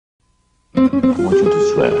I want you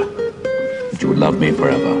to swear that you would love me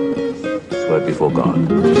forever. Swear before God.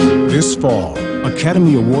 This fall,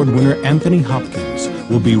 Academy Award winner Anthony Hopkins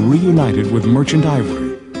will be reunited with Merchant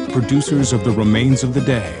Ivory, producers of The Remains of the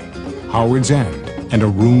Day, Howard's End, and A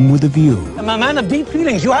Room with a View. I'm a man of deep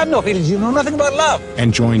feelings. You have no feelings. You know nothing about love.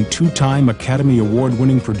 And join two-time Academy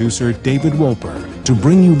Award-winning producer David Wolper to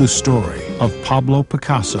bring you the story of Pablo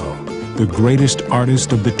Picasso, the greatest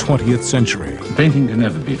artist of the 20th century. The painting can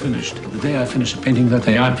never be finished. The day I finish a painting, that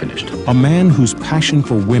day I'm finished. A man whose passion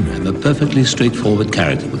for women I'm a perfectly straightforward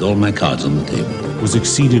character with all my cards on the table. was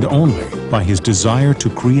exceeded only by his desire to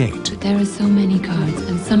create. But there are so many cards,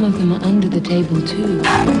 and some of them are under the table, too.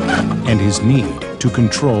 And his need to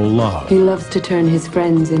control love. He loves to turn his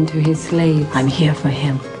friends into his slaves. I'm here for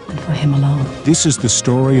him, and for him alone. This is the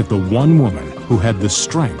story of the one woman who had the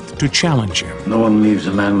strength to challenge him. No one leaves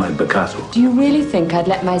a man like Picasso. Do you really think I'd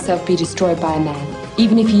let myself be destroyed by a man,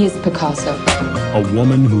 even if he is Picasso? A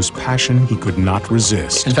woman whose passion he could not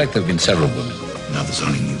resist. In fact, there have been several women. Now there's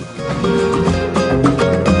only you.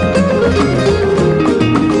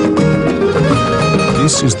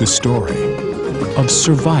 This is the story of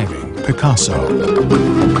surviving Picasso.